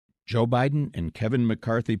Joe Biden and Kevin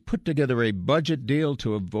McCarthy put together a budget deal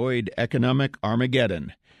to avoid economic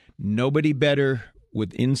Armageddon. Nobody better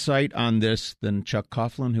with insight on this than Chuck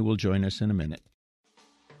Coughlin, who will join us in a minute.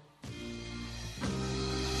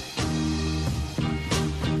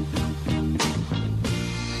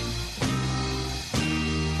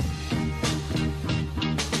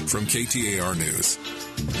 From KTAR News,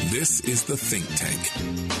 this is The Think Tank,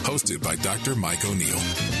 hosted by Dr. Mike O'Neill.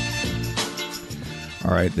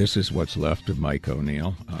 All right, this is what's left of Mike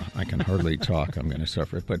O'Neill. I can hardly talk. I'm going to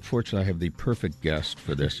suffer. But fortunately, I have the perfect guest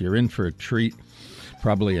for this. You're in for a treat,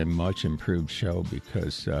 probably a much improved show,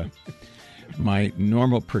 because my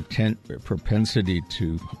normal propensity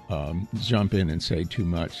to jump in and say too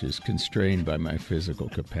much is constrained by my physical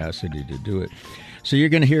capacity to do it. So you're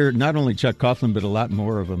going to hear not only Chuck Coughlin, but a lot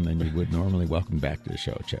more of them than you would normally. Welcome back to the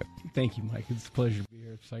show, Chuck. Thank you, Mike. It's a pleasure to be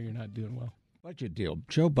here. Sorry you're not doing well. Budget deal.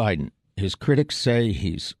 Joe Biden. His critics say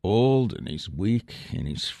he's old and he's weak and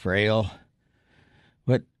he's frail.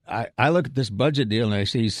 But I look at this budget deal and I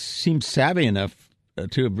see he seems savvy enough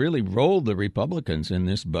to have really rolled the Republicans in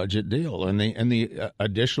this budget deal. And the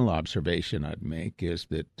additional observation I'd make is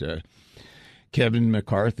that Kevin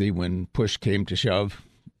McCarthy, when push came to shove,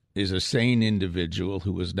 is a sane individual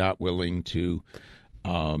who was not willing to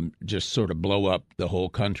just sort of blow up the whole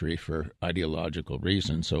country for ideological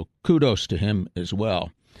reasons. So kudos to him as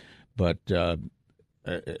well. But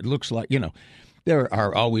it looks like, there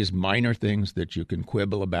are always minor things that you can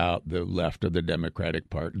quibble about. The left of the Democratic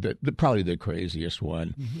Party, probably the craziest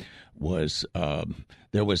one was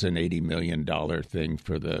there was an $80 million thing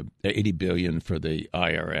for the $80 billion for the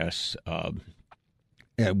IRS,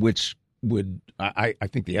 which would I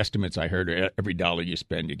think the estimates I heard are every dollar you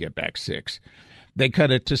spend you get back $6. They cut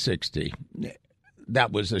it to 60.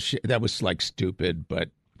 That was like stupid, but.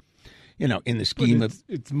 In the scheme of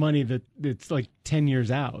it's money that it's like 10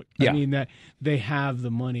 years out. Yeah. I mean that they have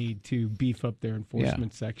the money to beef up their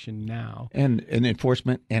enforcement section now, and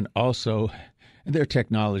enforcement, and also their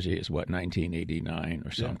technology is 1989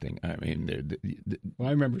 or something. Yeah. I mean, well,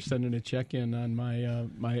 I remember sending a check in on my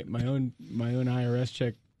own IRS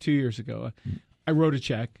check 2 years ago. I wrote a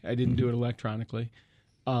check. I didn't do it electronically.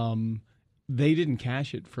 They didn't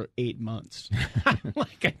cash it for 8 months.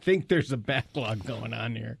 I think there's a backlog going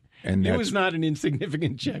on here. And it was not an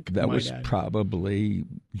insignificant check. That was probably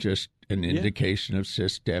just an indication of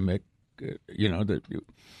systemic, that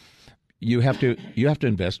you have to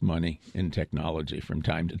invest money in technology from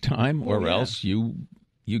time to time, or else you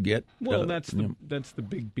get. Well, that's the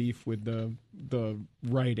big beef with the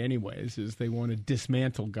right, anyways, is they want to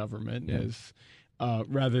dismantle government as.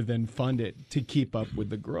 Rather than fund it to keep up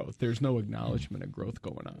with the growth. There's no acknowledgement of growth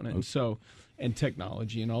going on. And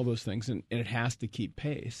technology and all those things, and it has to keep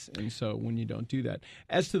pace. And so when you don't do that.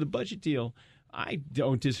 As to the budget deal, I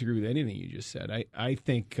don't disagree with anything you just said. I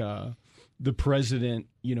think the president,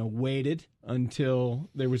 waited until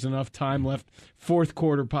there was enough time left, fourth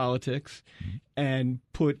quarter politics, and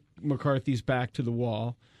put McCarthy's back to the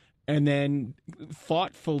wall. And then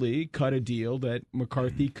thoughtfully cut a deal that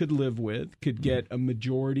McCarthy could live with, could get a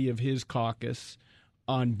majority of his caucus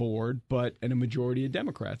on board, and a majority of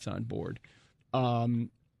Democrats on board.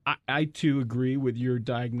 I too agree with your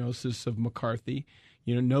diagnosis of McCarthy.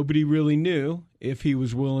 Nobody really knew if he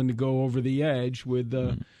was willing to go over the edge with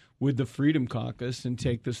the Freedom Caucus and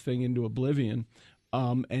take this thing into oblivion.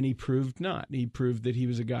 And he proved not. He proved that he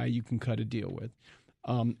was a guy you can cut a deal with.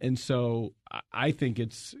 And so I think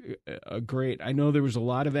it's a great. I know there was a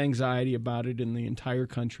lot of anxiety about it in the entire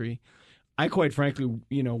country. I quite frankly,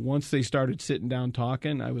 once they started sitting down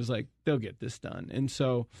talking, I was like, they'll get this done. And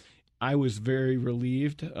so I was very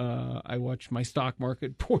relieved. I watched my stock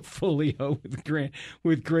market portfolio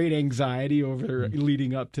with great anxiety over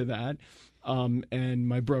leading up to that. And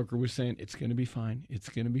my broker was saying, it's going to be fine. It's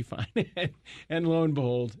going to be fine. And lo and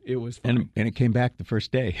behold, it was fine. And it came back the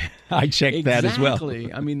first day. I checked that as well.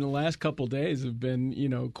 Exactly. I mean, the last couple of days have been,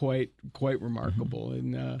 quite remarkable.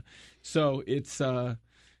 And so it's,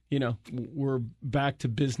 we're back to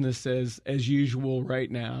business as usual right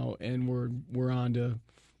now. And we're on to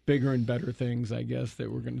bigger and better things, I guess,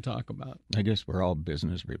 that we're going to talk about. I guess we're all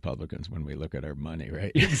business Republicans when we look at our money,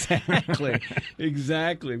 right?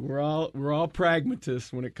 Exactly. We're all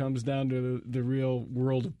pragmatists when it comes down to the real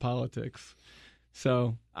world of politics.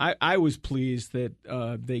 So I was pleased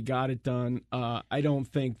that they got it done. I don't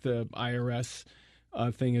think the IRS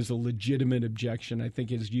thing is a legitimate objection. I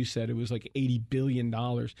think, as you said, it was like $80 billion.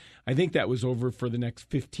 I think that was over for the next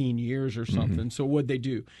 15 years or something. Mm-hmm. So what'd they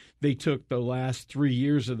do? They took the last 3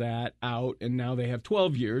 years of that out, and now they have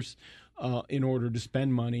 12 years in order to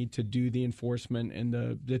spend money to do the enforcement and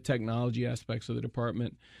the technology aspects of the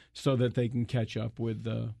department, so that they can catch up with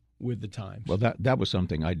the times. Well, that was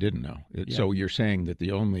something I didn't know. So you're saying that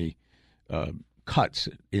the only cuts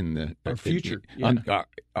in the our future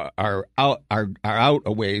are out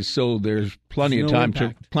a ways, so there's plenty of time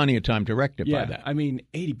to rectify that. I mean,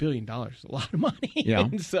 $80 billion is a lot of money. Yeah.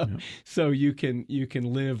 And so you can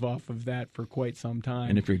live off of that for quite some time.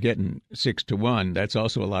 And if you're getting 6-1, that's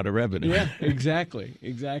also a lot of revenue. Yeah,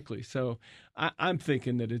 exactly. So I'm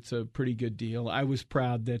thinking that it's a pretty good deal. I was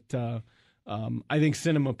proud that I think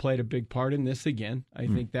Sinema played a big part in this again. I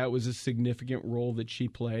think that was a significant role that she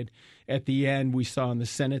played. At the end, we saw in the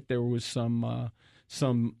Senate there was some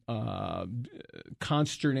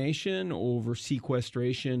consternation over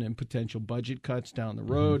sequestration and potential budget cuts down the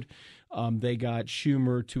road. They got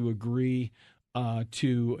Schumer to agree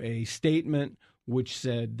to a statement which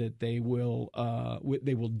said that they will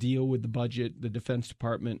deal with the budget, the Defense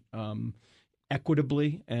Department,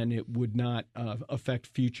 equitably, and it would not affect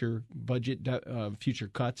future future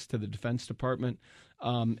cuts to the Defense Department.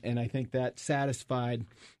 And I think that satisfied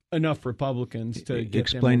enough Republicans to get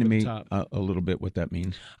Explain them over to the me top. a little bit what that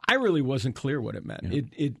means. I really wasn't clear what it meant.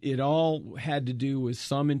 Yeah. It all had to do with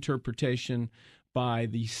some interpretation by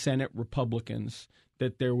the Senate Republicans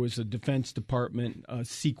that there was a Defense Department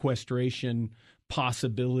sequestration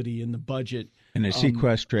possibility in the budget. And a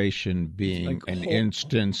sequestration being an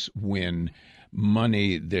instance when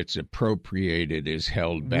money that's appropriated is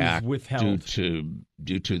held back due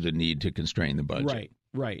to the need to constrain the budget.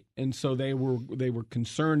 Right. And so they were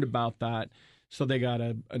concerned about that. So they got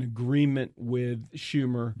an agreement with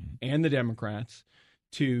Schumer and the Democrats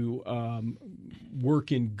to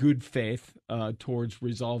work in good faith towards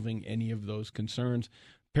resolving any of those concerns.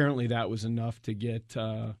 Apparently, that was enough to get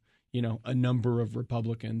a number of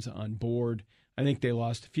Republicans on board. I think they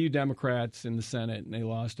lost a few Democrats in the Senate, and they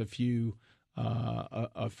lost a few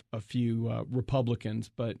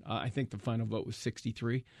Republicans, but I think the final vote was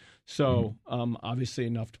 63. So obviously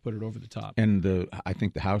enough to put it over the top. And I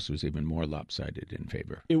think the House was even more lopsided in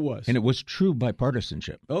favor. It was. And it was true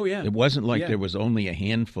bipartisanship. Oh, yeah. It wasn't like there was only a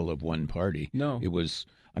handful of one party. No. It was,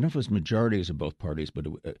 I don't know if it was majorities of both parties, but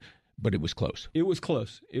it was close. It was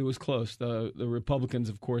close. The Republicans,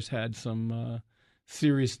 of course, had some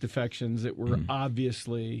serious defections that were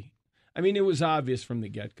obviously... I mean, it was obvious from the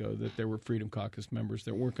get-go that there were Freedom Caucus members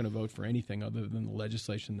that weren't going to vote for anything other than the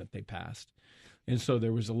legislation that they passed. And so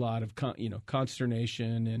there was a lot of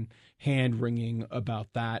consternation and hand-wringing about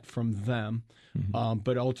that from them.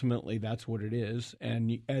 But ultimately, that's what it is.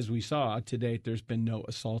 And as we saw, to date, there's been no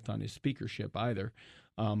assault on his speakership either,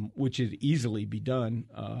 which could easily be done,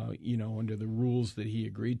 under the rules that he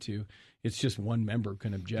agreed to. It's just one member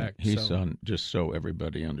can object. He's on, just so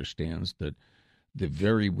everybody understands that the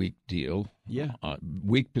very weak deal,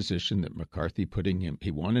 weak position that McCarthy putting him.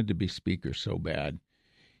 He wanted to be speaker so bad.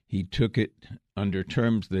 He took it under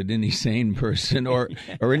terms that any sane person or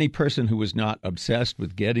any person who was not obsessed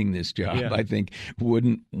with getting this job, I think,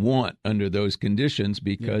 wouldn't want under those conditions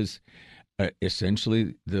because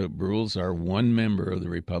essentially the rules are one member of the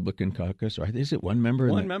Republican caucus. Or is it one member?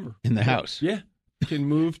 One member. In the House. Yeah. Can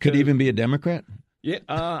move. Could even be a Democrat? Yeah,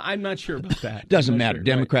 I'm not sure about that. Doesn't matter. Sure.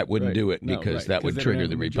 Democrat wouldn't do it because that would trigger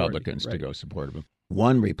the Republicans to go support him.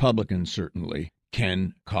 One Republican certainly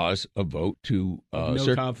can cause a vote to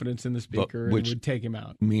no confidence in the speaker, which would take him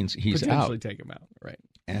out. Means he's potentially out. Take him out, right?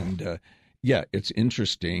 And it's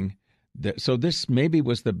interesting that so this maybe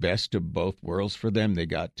was the best of both worlds for them. They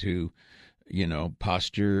got to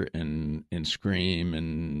posture and scream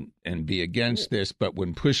and be against this. But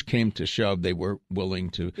when push came to shove, they were willing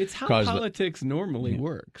to. It's how politics normally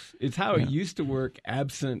works. It's how it used to work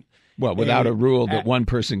absent. Well, without a rule that one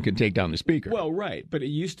person can take down the speaker. Well, right. But it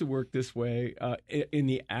used to work this way in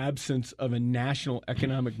the absence of a national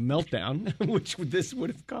economic meltdown, which this would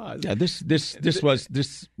have caused. Yeah, this was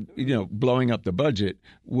blowing up the budget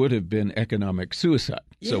would have been economic suicide.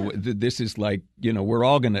 Yeah. So this is like, we're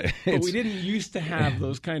all going to. But we didn't used to have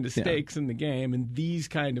those kind of stakes in the game, and these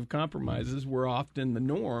kind of compromises were often the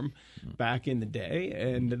norm back in the day,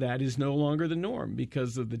 and that is no longer the norm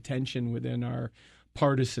because of the tension within our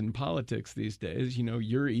partisan politics these days.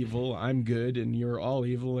 You're evil, I'm good, and you're all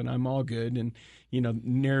evil, and I'm all good, and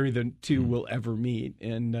nary the two will ever meet,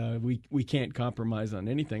 and we can't compromise on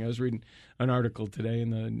anything. I was reading an article today in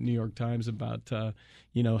the New York Times about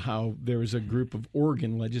how there was a group of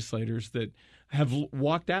Oregon legislators that have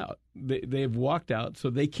walked out. They have walked out, so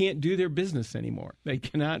they can't do their business anymore. They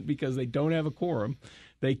cannot, because they don't have a quorum.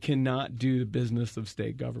 They cannot do the business of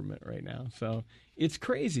state government right now. So it's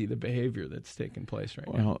crazy, the behavior that's taking place right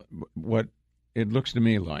now. Well, what it looks to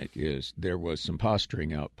me like is there was some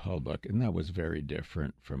posturing out public, and that was very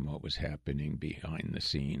different from what was happening behind the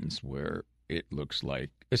scenes, where it looks like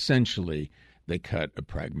essentially they cut a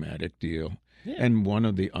pragmatic deal. Yeah. And one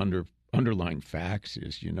of the underlying facts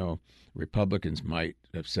is, Republicans might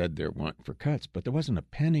have said their want for cuts, but there wasn't a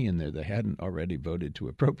penny in there they hadn't already voted to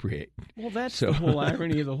appropriate. Well, that's the whole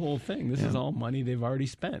irony of the whole thing. This is all money they've already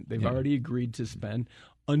spent. They've already agreed to spend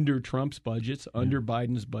under Trump's budgets, under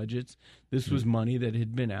Biden's budgets. This was money that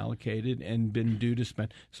had been allocated and been due to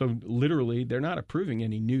spend. So literally, they're not approving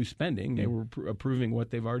any new spending. They were approving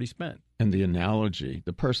what they've already spent. And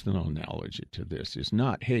the personal analogy to this is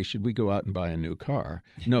not, hey, should we go out and buy a new car?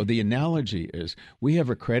 No, the analogy is we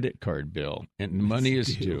have a credit card bill and money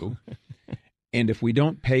is due. And if we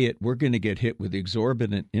don't pay it, we're going to get hit with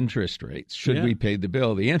exorbitant interest rates. Should we pay the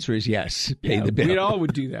bill? The answer is yes, pay the bill. We all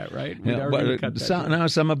would do that, right? Now,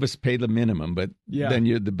 some of us pay the minimum, but then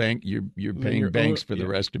you're paying banks for the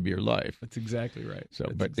rest of your life. That's exactly right. So,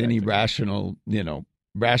 any rational,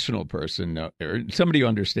 rational person or somebody who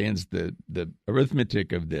understands the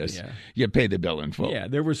arithmetic of this, you pay the bill in full. Yeah,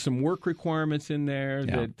 there were some work requirements in there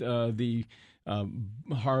that the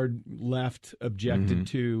hard left objected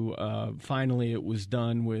to. Finally, it was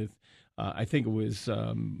done with, I think it was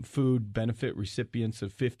food benefit recipients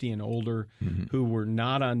of 50 and older who were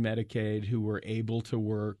not on Medicaid, who were able to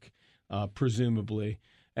work, presumably.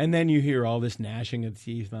 And then you hear all this gnashing of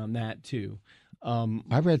teeth on that, too.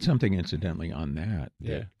 I read something, incidentally, on that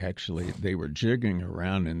actually they were jigging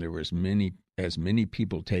around and there was as many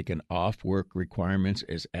people taken off work requirements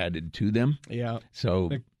as added to them. Yeah. So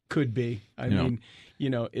it could be. I mean,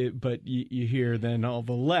 but you hear then all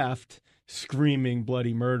the left screaming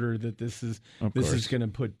bloody murder that this is going to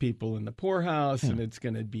put people in the poorhouse and it's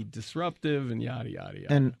going to be disruptive and yada, yada,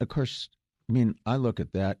 yada. And, of course, I mean, I look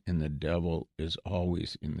at that and the devil is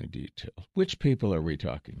always in the detail. Which people are we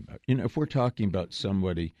talking about? If we're talking about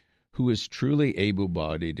somebody who is truly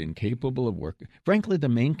able-bodied and capable of working, frankly, the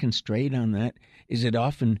main constraint on that is it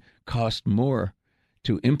often costs more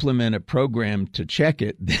to implement a program to check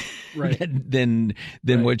it than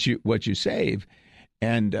what you save.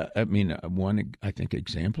 And I mean, one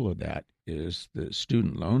example of that is the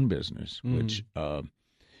student loan business, which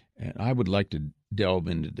and I would like to delve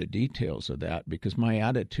into the details of that because my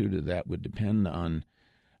attitude of that would depend on,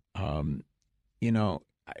 I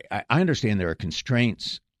understand there are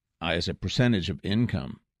constraints as a percentage of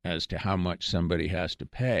income as to how much somebody has to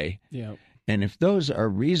pay. Yeah. And if those are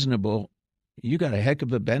reasonable, you got a heck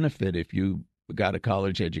of a benefit if you got a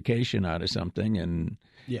college education out of something and,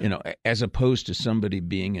 as opposed to somebody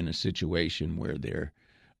being in a situation where their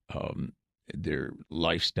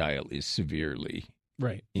lifestyle is severely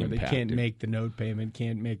right. Where they can't make the note payment,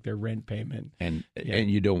 can't make their rent payment. And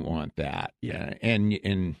you don't want that. Yeah.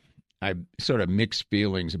 And I sort of mixed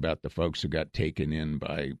feelings about the folks who got taken in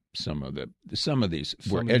by some of these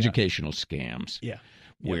educational scams. Yeah.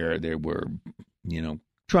 Where there were,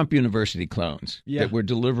 Trump University clones that were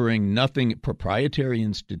delivering nothing, proprietary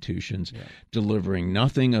institutions, delivering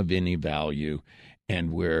nothing of any value,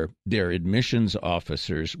 and where their admissions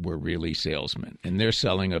officers were really salesmen. And they're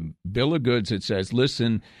selling a bill of goods that says,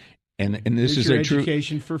 listen, and this is a true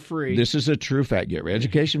education for free. This is a true fact. Get your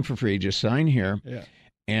education for free. Just sign here. Yeah.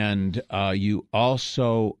 And you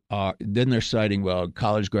also then they're citing,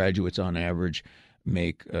 college graduates on average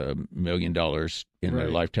make $1 million in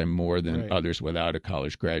their lifetime more than others without a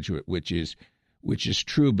college graduate, which is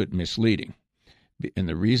true but misleading. And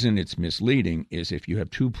the reason it's misleading is if you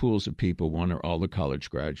have two pools of people, one are all the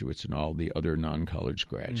college graduates and all the other non-college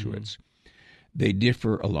graduates, they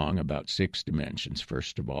differ along about 6 dimensions.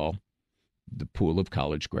 First of all, the pool of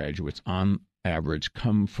college graduates on average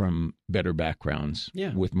come from better backgrounds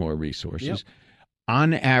with more resources. Yep.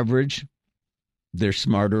 On average, they're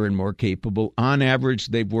smarter and more capable. On average,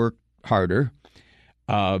 they've worked harder,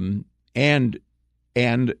 and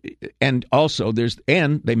also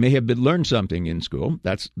they may have learned something in school.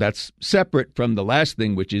 That's separate from the last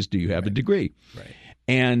thing, which is, do you have a degree? Right.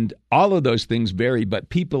 And all of those things vary, but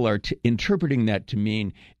people are interpreting that to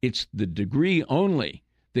mean it's the degree only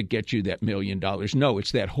that gets you that $1 million. No,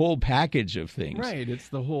 it's that whole package of things. Right. It's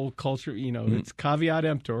the whole culture. It's caveat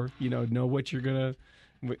emptor. Know what you're going to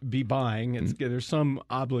be buying. There's some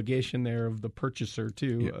obligation there of the purchaser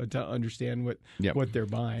too to understand what they're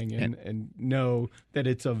buying and know that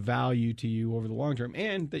it's of value to you over the long term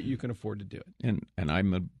and that you can afford to do it. And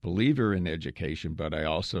I'm a believer in education, but I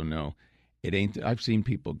also know it ain't. I've seen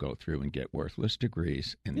people go through and get worthless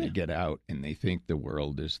degrees, and they get out and they think the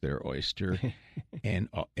world is their oyster,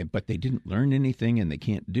 but they didn't learn anything and they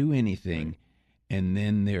can't do anything, and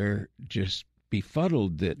then they're just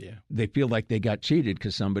befuddled that they feel like they got cheated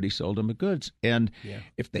because somebody sold them the goods. And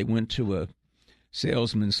if they went to a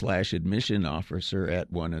salesman/admission officer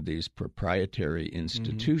at one of these proprietary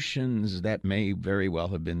institutions, that may very well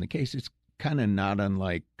have been the case. It's kind of not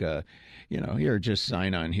unlike, here, just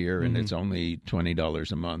sign on here and it's only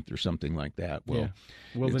 $20 a month or something like that.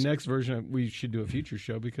 Well, the next version, we should do a future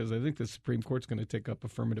show because I think the Supreme Court's going to take up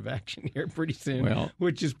affirmative action here pretty soon,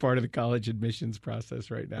 which is part of the college admissions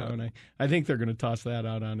process right now. And I think they're going to toss that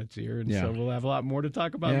out on its ear. And so we'll have a lot more to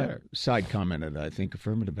talk about there. Side comment, I think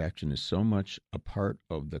affirmative action is so much a part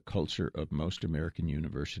of the culture of most American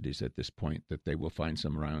universities at this point that they will find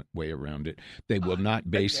some way around it. They will not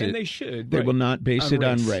base it. And they should. They will not base it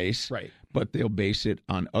on race. Right. But they'll base it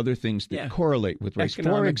on other things that correlate with race.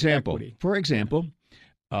 Economic For example,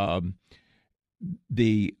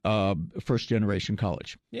 the first-generation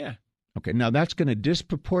college. Yeah. Okay, now that's going to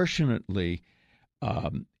disproportionately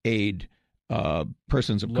aid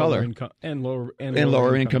persons of color and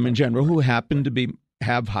lower income in general who happen to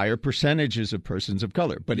have higher percentages of persons of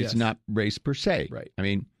color. But it's not race per se. Right. I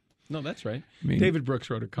mean, no, that's right. David Brooks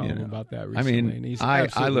wrote a column about that recently. and he's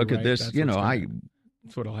I look at this,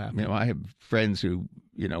 that's what'll happen. I have friends who,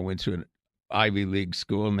 went to an Ivy League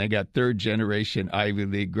school and they got third-generation Ivy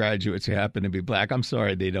League graduates who happen to be black. I'm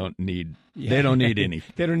sorry, they don't need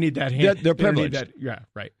anything. They don't need that hand. They're privileged.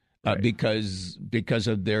 Right. Because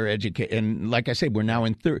of their education. And like I say, we're now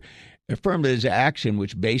in affirmative action,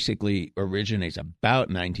 which basically originates about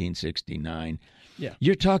 1969. Yeah.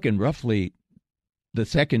 You're talking roughly the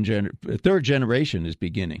third generation is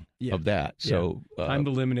beginning of that. So time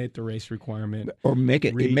to eliminate the race requirement, or make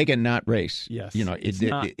it not race. Yes,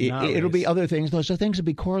 it'll be other things. Those are things that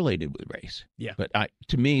be correlated with race. Yeah, but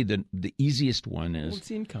to me, the easiest one is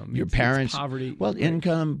it's income. Your parents, it's poverty. Well,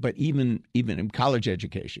 income, but even in college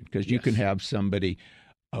education, because you can have somebody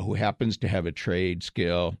who happens to have a trade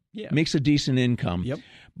skill, makes a decent income,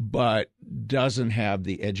 but doesn't have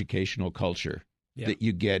the educational culture that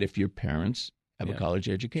you get if your parents have a college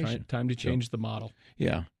education. Time to change the model.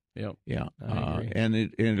 Yeah. Yep. Yeah. I agree. And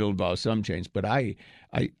it'll involve some change. But I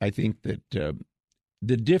think that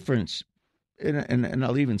the difference, and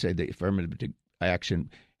I'll even say the affirmative action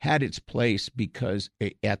had its place because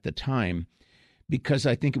at the time, because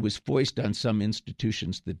I think it was foisted on some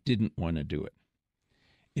institutions that didn't want to do it.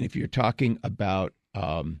 And if you're talking about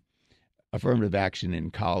affirmative action in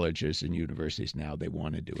colleges and universities now, they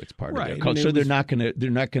want to do it. It's part of their culture. So they're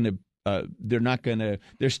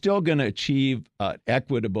still going to achieve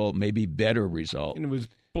equitable, maybe better result. And it was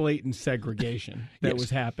blatant segregation that was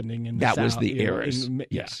happening in the South. That was the errors.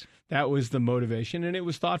 Yes. That was the motivation, and it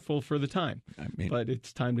was thoughtful for the time. But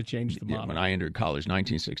it's time to change the model. When I entered college in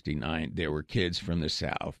 1969, there were kids from the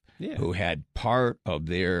South who had part of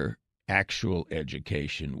their actual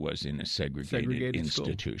education was in a segregated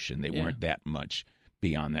institution. School. They weren't that much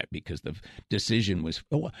beyond that because the decision was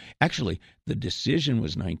the decision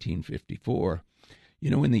was 1954. You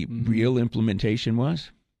know when the real implementation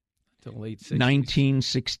was? The late 60s.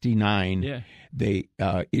 1969. Yeah. They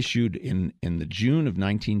issued in the June of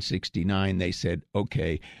 1969. They said,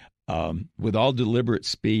 okay, with all deliberate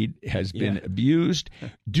speed has been abused.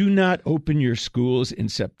 Do not open your schools in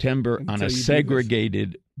September on a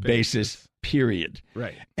segregated basis. Period.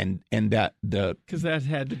 Right. And that because that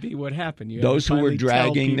had to be what happened. Those who were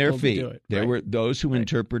dragging their feet. There were those who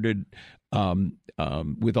interpreted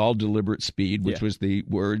with all deliberate speed, which was the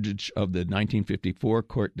words of the 1954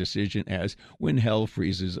 court decision as when hell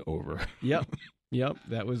freezes over. Yep.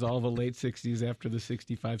 That was all the late 60s after the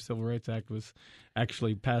 65 Civil Rights Act was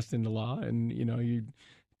actually passed into law. And, you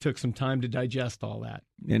took some time to digest all that.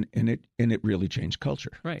 And it really changed culture.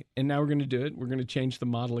 Right. And now we're going to do it. We're going to change the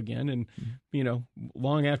model again. And,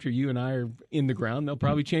 long after you and I are in the ground, they'll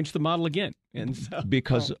probably change the model again. And so,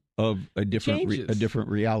 because of a different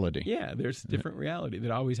reality. Yeah, there's a different reality that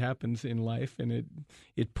always happens in life, and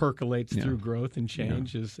it percolates through growth and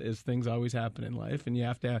change as things always happen in life. And you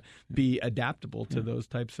have to be adaptable to those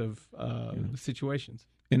types of situations.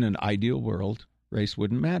 In an ideal world, race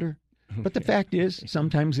wouldn't matter. But the fact is,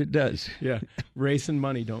 sometimes it does. Yeah, race and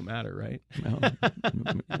money don't matter, right? Well,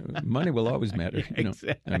 money will always matter.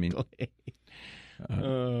 Exactly.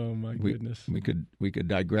 Oh my goodness. We could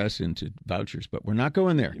digress into vouchers, but we're not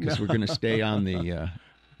going there because we're going to stay on the.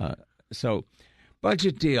 So,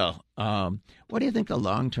 budget deal. What do you think the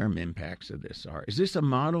long-term impacts of this are? Is this a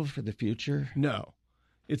model for the future? No.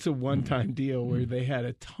 it's a one-time deal where they had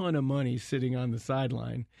a ton of money sitting on the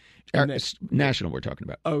sideline. National, we're talking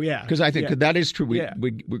about. Oh yeah, because I think that is true.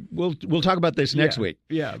 We'll talk about this next week.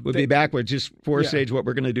 Yeah, we'll be back with just forestage what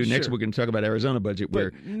we're going to do next. We're going to talk about Arizona budget.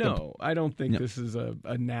 I don't think this is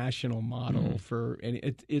a national model for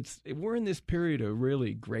any. We're in this period of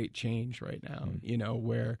really great change right now.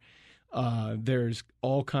 Where there's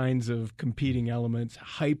all kinds of competing elements,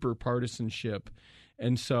 hyper partisanship,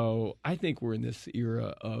 and so I think we're in this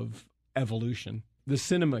era of evolution. The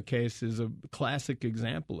cinema case is a classic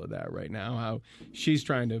example of that right now, how she's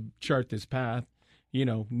trying to chart this path,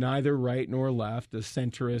 neither right nor left, a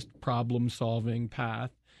centrist problem-solving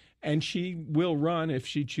path. And she will run, if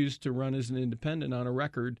she chooses to run as an independent, on a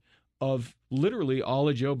record of literally all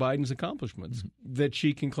of Joe Biden's accomplishments that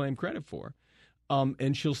she can claim credit for.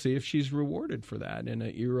 And she'll see if she's rewarded for that in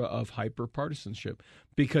an era of hyper-partisanship,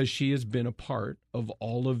 because she has been a part of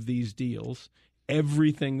all of these deals.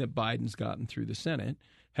 Everything that Biden's gotten through the Senate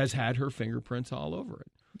has had her fingerprints all over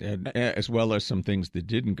it. And, as well as some things that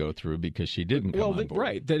didn't go through because she didn't come on board.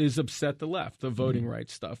 Right, that has upset the left, the voting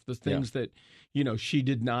rights stuff, the things that, she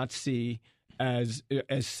did not see as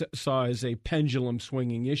a pendulum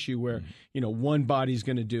swinging issue where, one body's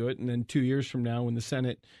going to do it, and then 2 years from now when the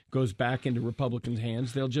Senate goes back into Republicans'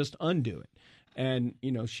 hands, they'll just undo it. And,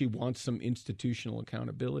 she wants some institutional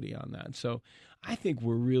accountability on that. So I think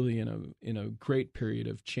we're really in a great period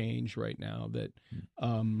of change right now that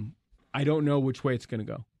I don't know which way it's going to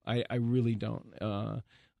go. I really don't.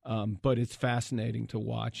 But it's fascinating to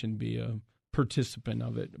watch and be a participant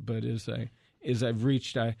of it. But as I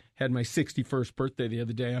had my 61st birthday the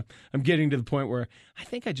other day. I'm getting to the point where I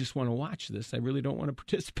think I just want to watch this. I really don't want to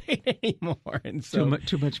participate anymore. And so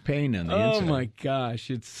too much pain on the inside. Oh my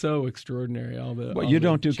gosh, it's so extraordinary. You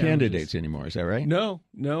don't do candidates anymore, is that right? No,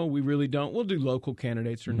 we really don't. We'll do local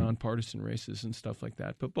candidates or nonpartisan races and stuff like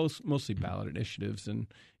that, but mostly ballot initiatives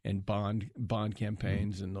and bond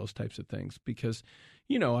campaigns and those types of things. Because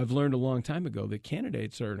I've learned a long time ago that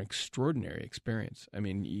candidates are an extraordinary experience. I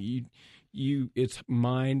mean, it's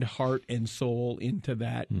mind, heart, and soul into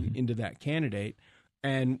that candidate,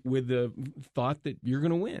 and with the thought that you're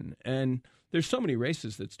going to win. And there's so many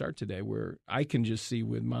races that start today where I can just see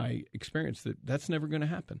with my experience that that's never going to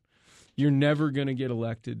happen. You're never going to get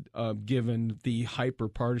elected given the hyper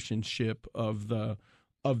partisanship of the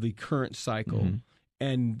current cycle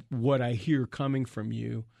and what I hear coming from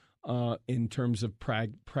you in terms of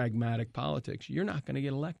pragmatic politics. You're not going to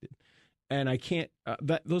get elected. And I can't.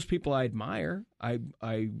 Those people I admire. I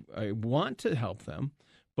want to help them,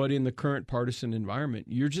 but in the current partisan environment,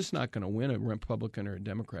 you're just not going to win a Republican or a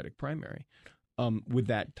Democratic primary with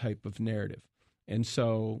that type of narrative. And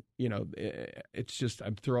so, it's just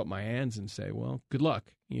I throw up my hands and say, well, good luck.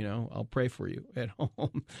 I'll pray for you at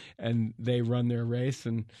home. And they run their race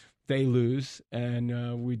and they lose,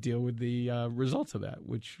 and we deal with the results of that,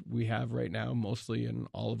 which we have right now mostly in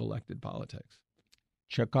all of elected politics.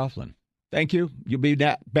 Chuck Coughlin. Thank you. You'll be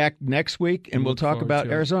back next week, and we'll talk about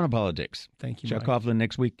Arizona politics. Thank you, Chuck Mike. Coughlin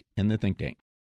next week in the Think Tank.